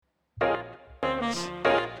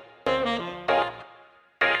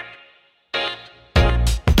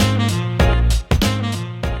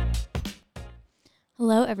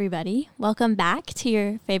Hello, everybody. Welcome back to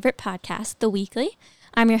your favorite podcast, The Weekly.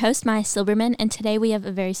 I'm your host, Maya Silberman, and today we have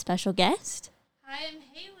a very special guest. Hi, I'm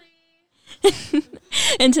Haley.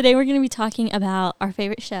 And today we're going to be talking about our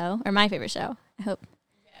favorite show, or my favorite show, I hope.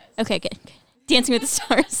 Yes. Okay, good. Dancing with the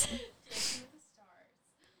Stars. Dancing with the Stars.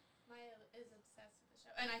 Maya is obsessed with the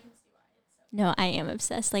show, and I can see why. It's so No, I am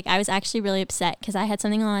obsessed. Like, I was actually really upset because I had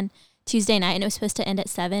something on Tuesday night, and it was supposed to end at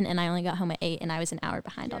 7, and I only got home at 8, and I was an hour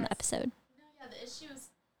behind on the episode. No, yeah, the issue is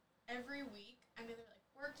every week I'm either like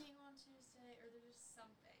working on Tuesday or there's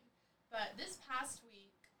something. But this past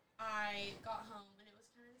week I got home and it was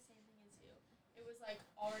kind of the same thing as you. It was like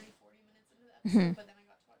already 40 minutes into the episode, but then I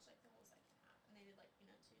got to watch like the whole second half, and they did like 2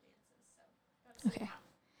 dances. So got to see Okay. half.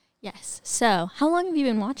 Yes. So, how long have you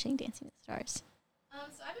been watching Dancing with the Stars?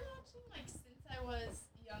 So I've been watching like since I was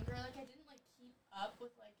younger. Like I didn't like keep up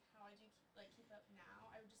with like how I do keep up now.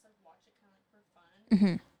 I would just like watch it kind of like for fun.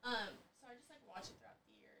 Mm-hmm. So I just like watch it throughout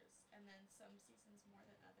the years, and then some seasons more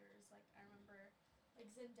than others. Like I remember like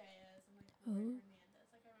Zendaya's and like Hernandez.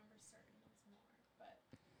 Like I remember certain ones more. But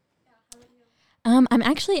yeah, how about you? I'm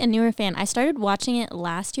actually a newer fan. I started watching it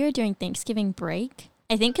last year during Thanksgiving break.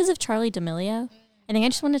 I think because of Charlie D'Amelio. I think I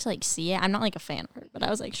just wanted to like see it. I'm not like a fan of her, but I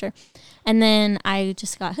was like, sure. And then I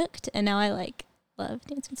just got hooked, and now I like love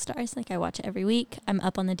Dancing with the Stars. Like I watch it every week. I'm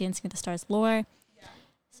up on the Dancing with the Stars lore. Yeah.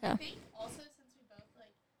 So I think also since we both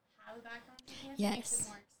like have a background in dancing, it makes it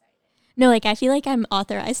more exciting. No, like I feel like I'm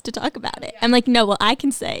authorized to talk about it. Yeah. I'm like, no, well, I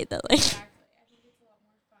can say that. Like, Exactly. I think it's a lot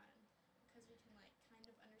more fun because we can like kind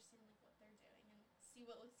of understand like what they're doing and see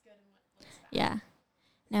what looks good and what looks bad. yeah.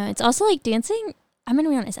 No, it's also like dancing. I'm gonna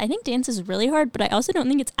be honest. I think dance is really hard, but I also don't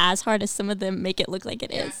think it's as hard as some of them make it look like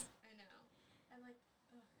it is. I know. And like,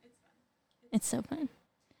 it's fun. It's so fun.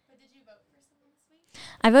 But did you vote for someone this week?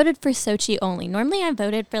 I voted for Sochi only. Normally, I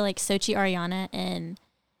voted for like Sochi, Ariana, and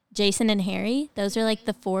Jason and Harry. Those are like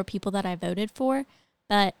the 4 people that I voted for.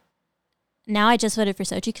 But now I just voted for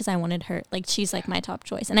Sochi because I wanted her. Like she's like my top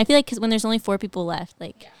choice. And I feel like because when there's only 4 people left,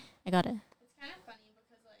 like I gotta. It's kind of funny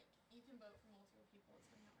because like you can vote for multiple people. It's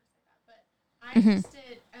funny how it works like that. But I just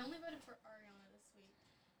did. I only voted for Ariana this week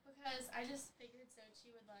because I just figured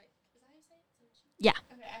Sochi would like. Is that how you say it? Sochi? Yeah.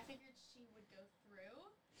 Okay, I figured she would go through.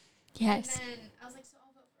 Yes. And then I was like, so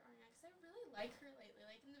I'll vote for Ariana because I really like her lately.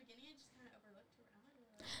 Like in the beginning, I just kind of overlooked her, but now I really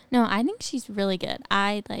like her. No, I think she's really good.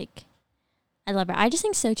 I love her. I just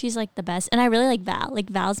think Sochi's like the best, and I really like Val. Like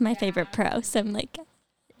Val's my favorite pro, so I'm like,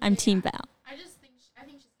 I'm Team Val. I think she's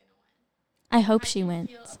gonna win. I hope she wins.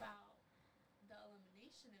 Feel about the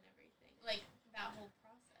elimination and everything, like that whole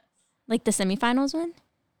process. Like the semifinals one.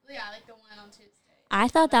 Yeah, like the one on Tuesday. I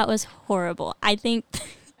thought that was horrible. I think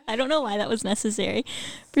I don't know why that was necessary.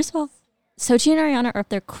 First of all, Sochi and Ariana are up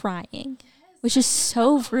there crying, which is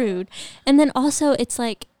so rude. And then also, it's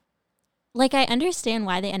like I understand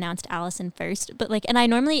why they announced Allison first, but like, and I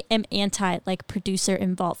normally am anti like producer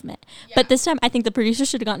involvement, but this time I think the producer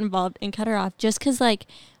should have gotten involved and cut her off just because like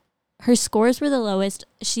her scores were the lowest.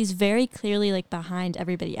 She's very clearly like behind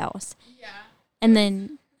everybody else. Yeah. And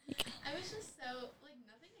then I was just so like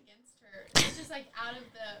nothing against her. It's just like out of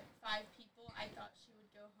the 5 people, I thought she would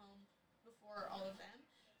go home before all of them.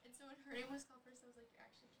 And so when her name was called first, I was like, you're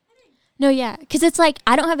actually kidding. no, yeah, because it's like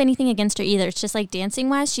I don't have anything against her either. It's just like dancing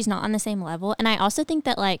wise, she's not on the same level. And I also think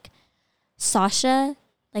that like Sasha,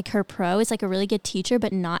 like her pro, is like a really good teacher,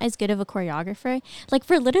 but not as good of a choreographer. Like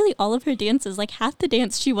for literally all of her dances, like half the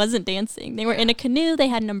dance she wasn't dancing. They were in a canoe, they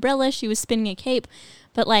had an umbrella, she was spinning a cape.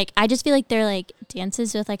 But like I just feel like they're like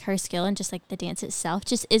dances with like her skill and just like the dance itself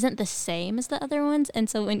just isn't the same as the other ones. And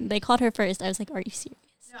so when they called her first, I was like, are you serious?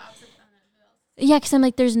 No, I was like, oh, no, who else? Yeah, because I'm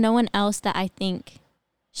like, there's no one else that I think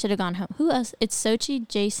should have gone home. Who else? It's Sochi,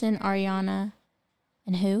 Jason, Ariana,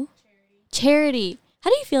 and who? Charity. How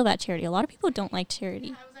do you feel about Charity? A lot of people don't like Charity.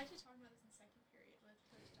 Yeah, I was actually talking about this in second period with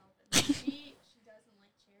Coach Dobbins. She doesn't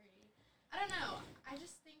like Charity. I don't know. I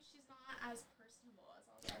just think she's not as personable as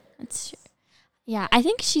all the others. That's true. Yeah, I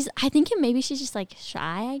think maybe she's just like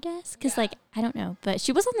shy, I guess. Because like, I don't know. But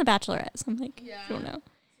she was on The Bachelorette, so I'm like, I don't know.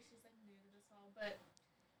 So she's like new to this all. But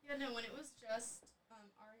yeah, no, when it was just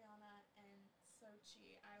Ariana and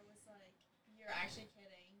Sochi, I was like, you're actually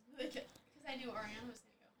kidding. Like, because I knew Ariana was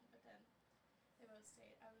going to go home, but then they both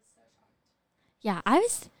stayed. I was so shocked. Yeah,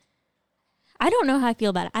 I don't know how I feel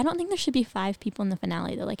about it. I don't think there should be 5 people in the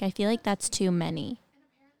finale, though. Like, I feel like that's too many. And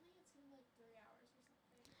apparently it's going to be like 3 hours or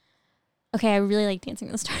something. Okay, I really like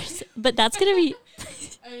Dancing with the Stars, but that's going to be...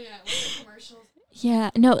 I know, like the commercials. Yeah,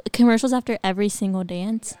 no, commercials after every single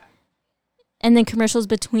dance. Yeah. And then commercials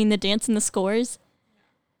between the dance and the scores.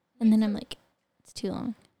 And then I'm like, it's too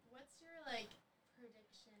long. What's your like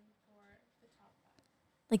prediction for the top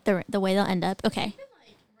 5? Like the way they'll end up. Okay. You've been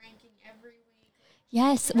like ranking every week.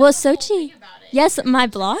 Yes. You Well, have a whole thing Sochi. about it. Yes, my Check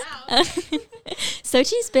it blog. out.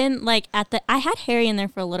 Sochi's been like I had Harry in there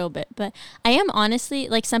for a little bit, but I am honestly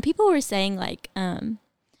like some people were saying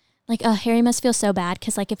oh, Harry must feel so bad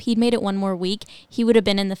because like if he'd made it one more week, he would have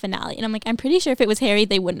been in the finale. And I'm like, I'm pretty sure if it was Harry,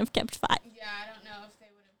 they wouldn't have kept 5. Yeah, I don't know if they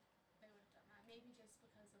would have done that. Maybe just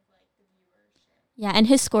because of like the viewership. Yeah, and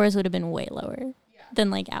his scores would have been way lower than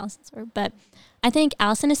like Allison's were. But I think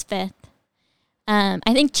Allison is 5th. I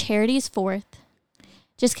think Charity is 4th,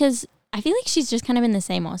 just because I feel like she's just kind of been the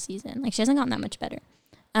same all season. Like she hasn't gotten that much better.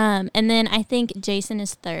 And then I think Jason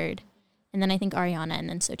is 3rd, and then I think Ariana, and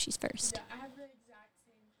then Sochi's 1st. Yeah, I have the exact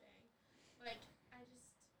same thing. Like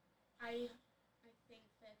I think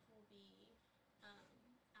that will be Allison.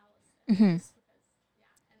 Mm-hmm. Just because,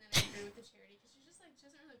 and then I agree with the Charity because she's just like she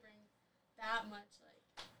doesn't really bring that much like.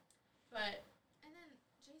 But and then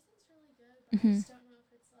Jason's really good, but I just don't know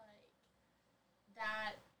if it's like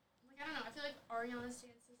that. Like I don't know. I feel like Ariana's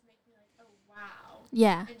dances make me like, oh wow.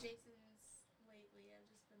 Yeah. And Jason's lately, I've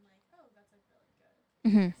just been like, oh, that's like really good.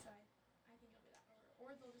 Mm-hmm. So I think it'll be that order,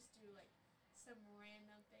 or they'll just do like some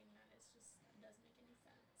random thing that is just doesn't make any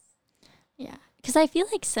sense. Yeah, because I feel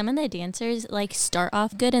like some of the dancers like start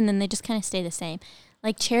off good and then they just kind of stay the same.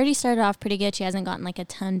 Like Charity started off pretty good. She hasn't gotten like a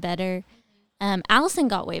ton better. Allison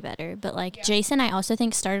got way better, but like Jason, I also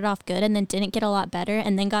think started off good and then didn't get a lot better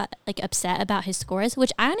and then got like upset about his scores,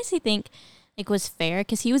 which I honestly think like was fair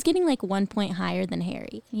because he was getting like 1 point higher than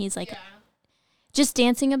Harry. He's like just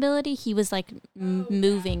dancing ability. He was like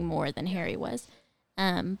moving more than Harry was.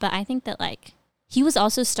 But I think that like he was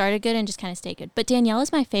also started good and just kind of stayed good. But Danielle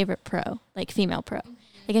is my favorite pro, like female pro.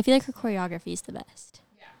 Like I feel like her choreography is the best.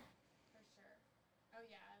 Yeah, for sure. Oh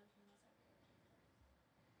yeah,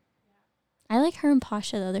 I like her and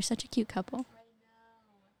Pasha though. They're such a cute couple. I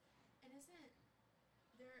know. And isn't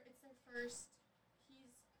there? It's their first. He's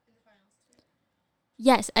in the finals too.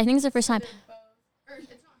 Yes, I think it's the first time. They're both, or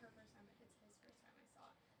it's not her first time, but it's his first time I saw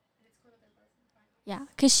it. And it's cool that they're both in the finals.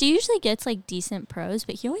 Yeah, because she usually gets like decent pros,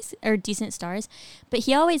 but he always or decent stars, but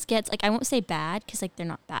he always gets like I won't say bad because like they're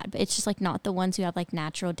not bad, but it's just like not the ones who have like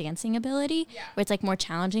natural dancing ability, where it's like more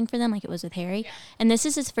challenging for them, like it was with Harry. Yeah. And this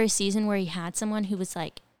is his first season where he had someone who was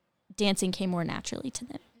like dancing came more naturally to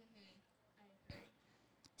them. I agree.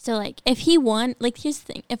 So like if he won, like here's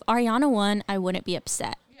the thing: if Ariana won, I wouldn't be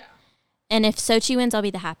upset. Yeah. And if Sochi wins, I'll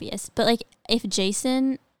be the happiest. But like if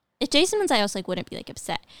Jason wins, I also like wouldn't be like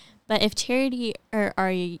upset. But if Charity or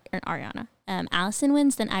Ariana, Allison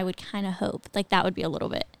wins, then I would kind of hope like that would be a little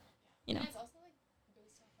bit, you know. And it's also like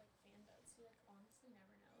based off like fan votes. You like honestly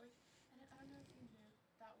never know. Like, and I don't know if you knew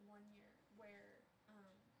that one year where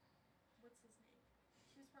what's his name?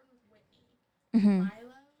 He was partnered with Whitney. Mm-hmm.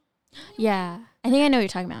 Milo. Yeah, I think I know what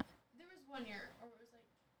you're talking about. There was one year, or it was like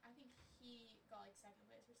I think he got like second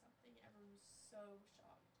place or something. And everyone was so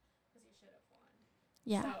shocked because he should have won.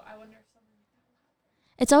 Yeah. So I wonder if something like that will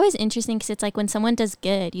happen. It's always interesting because it's like when someone does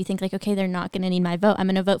good, you think like, okay, they're not going to need my vote. I'm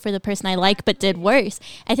going to vote for the person I like but did worse.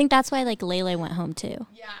 I think that's why like Lele went home too.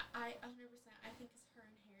 Yeah, I 100%. I think because her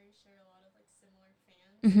and Harry share a lot of like similar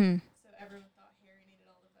fans. Mm-hmm. So everyone thought Harry needed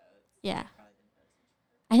all the votes. Yeah. They probably didn't vote as much for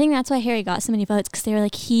her. I think that's why Harry got so many votes because they were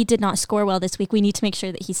like, he did not score well this week. We need to make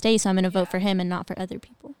sure that he stays, so I'm going to vote for him and not for other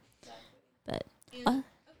people. Exactly. But And,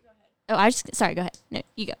 go ahead. I just sorry, go ahead. No,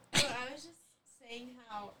 you go. So I was just saying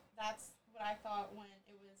how that's what I thought when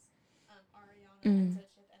it was Ariana and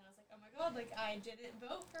Sochit, and I was like, oh my god, like I didn't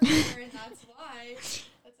vote for her, and that's why. That's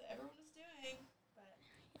what everyone was doing.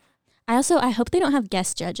 But I hope they don't have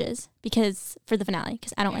guest judges because for the finale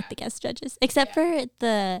because I don't like the guest judges except for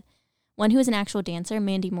the one who was an actual dancer,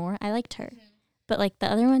 Mandy Moore. I liked her, but like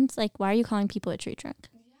the other ones, like why are you calling people a tree trunk?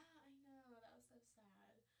 yeah, I know that was so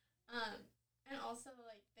sad. And also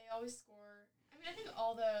like they always score. I mean, I think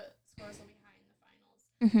all the scores will be high in the finals,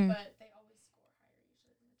 but they always score higher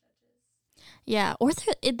usually than the judges. Yeah, or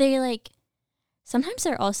they like sometimes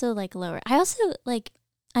they're also like lower. I also like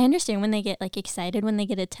I understand when they get like excited when they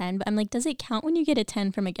get a 10, but I'm like, does it count when you get a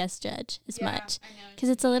 10 from a guest judge as much? I know. Because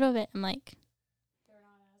it's a little bit. I'm like, They're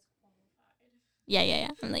not as qualified. yeah.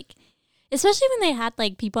 I'm like, especially when they had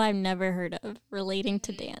like people I've never heard of relating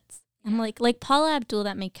to dance. I'm like Paula Abdul,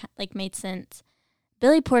 that made sense.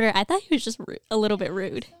 Billy Porter, I thought he was just a little bit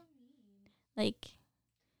rude. So mean. Like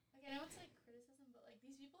I know it's like criticism, but like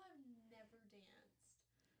these people have never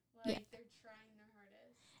danced. Like they're trying their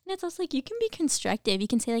hardest. and it's also like you can be constructive. You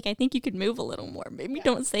can say like, I think you could move a little more. Maybe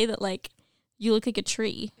don't say that like you look like a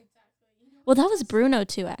tree. Exactly. You know Well, that was Bruno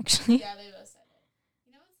too, actually. Yeah, they both said it.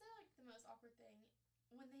 You know what's the most awkward thing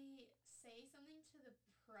when they say something to the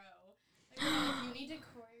pro, like, if you need to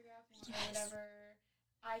choreograph more or whatever,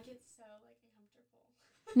 I get so, like,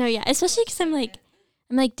 uncomfortable. No, yeah, especially because I'm like,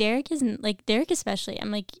 Derek isn't, like, Derek especially,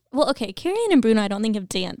 I'm like, well, okay, Carrie and Bruno I don't think have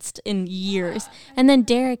danced in years. And then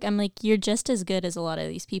Derek, I'm like, you're just as good as a lot of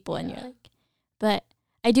these people. And you're like, but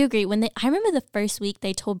I do agree. I remember the first week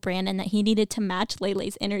they told Brandon that he needed to match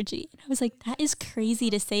Lele's energy. And I was like, that is crazy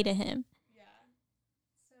to say to him. Yeah.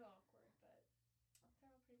 So awkward, but they're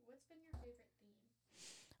all pretty. What's been your favorite theme?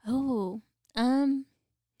 Oh,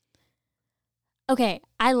 okay,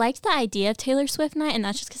 I liked the idea of Taylor Swift night, and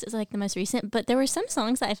that's just because it's like the most recent. But there were some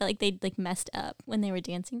songs that I felt like they like messed up when they were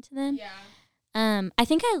dancing to them. Yeah. I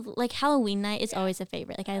think I like Halloween night is always a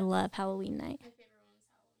favorite. Like I love Halloween night. My favorite one was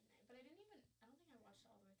Halloween night, but I don't think I watched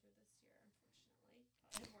it all the way through this year, unfortunately.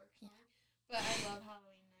 I had work for me. But I love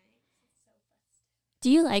Halloween night. It's so festive.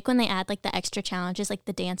 Do you like when they add like the extra challenges, like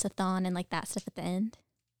the dance-a-thon and like that stuff at the end?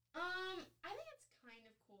 I think it's kind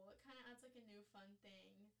of cool. It kind of adds like a new fun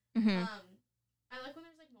thing. Mm-hmm. I like when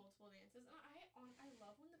there's like multiple dances. And I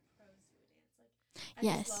love when the pros do a dance. Like I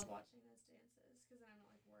Yes. just love watching those dances because then I'm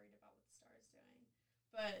not like worried about what the star is doing.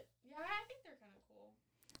 But yeah, I think they're kind of cool.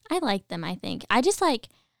 I like them, I think. I just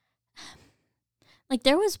like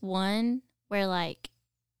there was one where like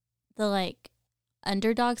the like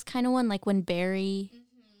underdogs kind of won, like when Barry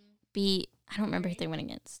beat, I don't remember who they went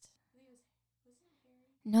against.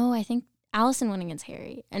 No, I think Allison went against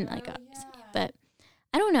Harry and like but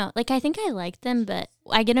I don't know. Like I think I like them, but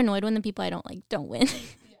I get annoyed when the people I don't like don't win.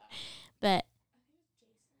 But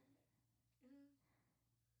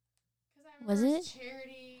was it?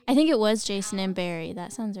 Charity. I think it was Jason and Barry.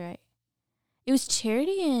 That sounds right. It was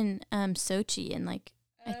Charity and Sochi and like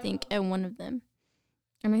I think at one of them.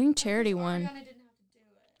 And I think Charity won. Ariana didn't have to do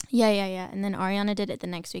it. Yeah. And then Ariana did it the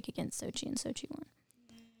next week against Sochi and Sochi won.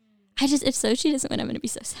 If Sochi doesn't win, I'm gonna be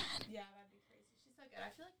so sad. Yeah, that'd be crazy. She's so good. I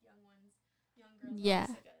feel like young girls Yeah. are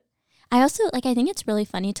so good. I also like I think it's really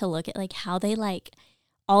funny to look at like how they like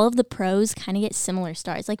all of the pros kind of get similar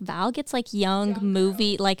stars. Like Val gets like young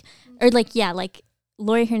movie girls. like or like like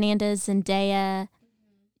Lori Hernandez, Zendaya.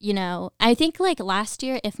 You know, I think like last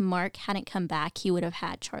year if Mark hadn't come back, he would have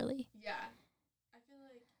had Charlie. Yeah. I feel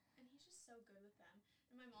like and he's just so good with them.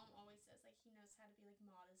 And my mom always says like he knows how to be like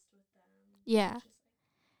modest with them. Yeah.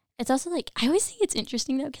 It's also like I always think it's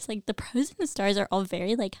interesting though because like the pros and the stars are all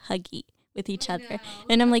very like huggy with each other,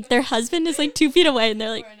 and I'm like their husband is like 2 feet away, and they're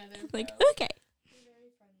like okay. They're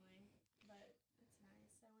very friendly, but it's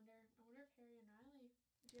nice. I wonder if Harry and Riley.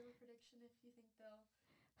 Do you have a prediction if you think they'll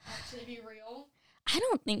actually be real? I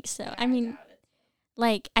don't think so. Yeah, I mean,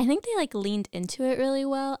 like I think they like leaned into it really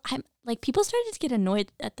well. I'm like people started to get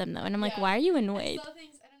annoyed at them though, and I'm like, why are you annoyed? I saw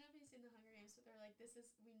things. I don't know if you've seen the Hunger Games, but they're like,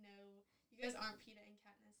 we know you guys aren't PETA and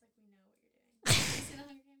Katniss. Like we know what you're doing. Have you seen the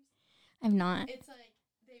Hunger Games? I'm not. It's like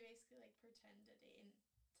they basically like pretend to date and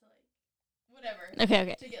to like whatever.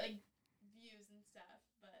 Okay. To get like views and stuff,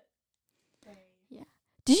 but yeah.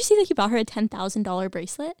 Did you see that he bought her a $10,000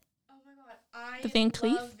 bracelet? Oh my god, I the Van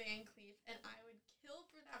Cleef? love Van Cleef, and I would kill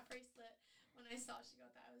for that bracelet. When I saw she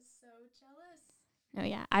got that, I was so jealous. No,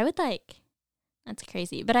 yeah, I would like. That's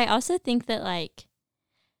crazy, but I also think that like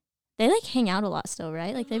they like hang out a lot still,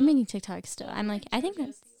 right? Like they're making TikToks still. I'm like, I think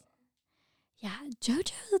that's. Yeah,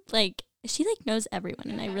 JoJo like she like knows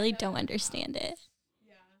everyone, and I really don't understand it.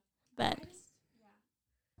 Yeah, but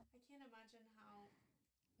I can't imagine how.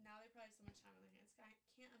 Now they probably have so much time on their hands. I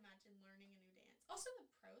can't imagine learning a new dance. Also, the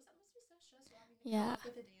pros, that must be so stressful having to come up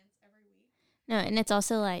with a dance every week. No, and it's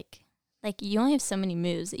also like you only have so many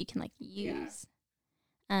moves that you can like use.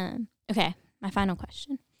 Yeah. Okay, my final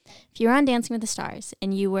question: if you were on Dancing with the Stars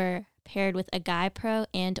and you were paired with a guy pro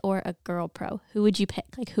and or a girl pro, who would you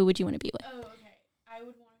pick? Like, who would you want to be with? Oh, okay. I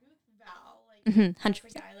would want to be with Val. Like,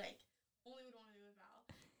 100%. Guy, like, only would want to be with Val.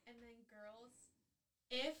 And then girls,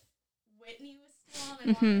 if Whitney was still on,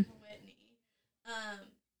 I'd want to be with Whitney.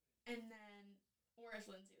 And then, or if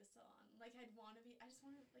Lindsay was still on. Like, I just want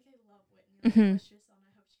to, like, I love Whitney. Like, I wish she was still on.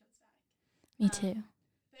 I hope she comes back. Me too.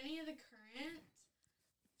 But any of the current,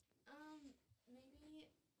 maybe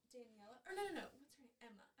Daniela. Or no. What's her name?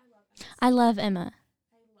 Emma. I love Emma.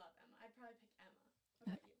 I'd probably pick Emma. What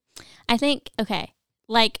about you? I think,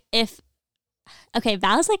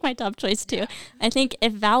 Val is like my top choice too. Yeah. I think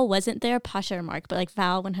if Val wasn't there, Pasha or Mark, but like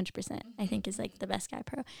Val 100% I think is like the best guy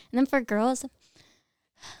pro. And then for girls,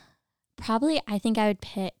 probably I think I would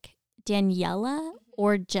pick Daniela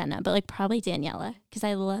or Jenna, but like probably Daniela because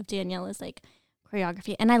I love Daniela's like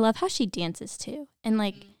choreography, and I love how she dances too. And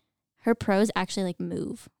like her pros actually like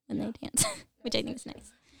move when they dance, which I think is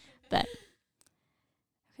nice. But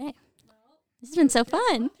okay, this has been so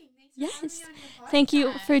fun. Yes. me on your Thank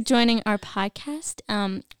you for podcast. joining our podcast.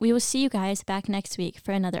 We will see you guys back next week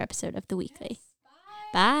for another episode of The Weekly. Yes,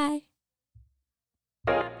 bye. Bye.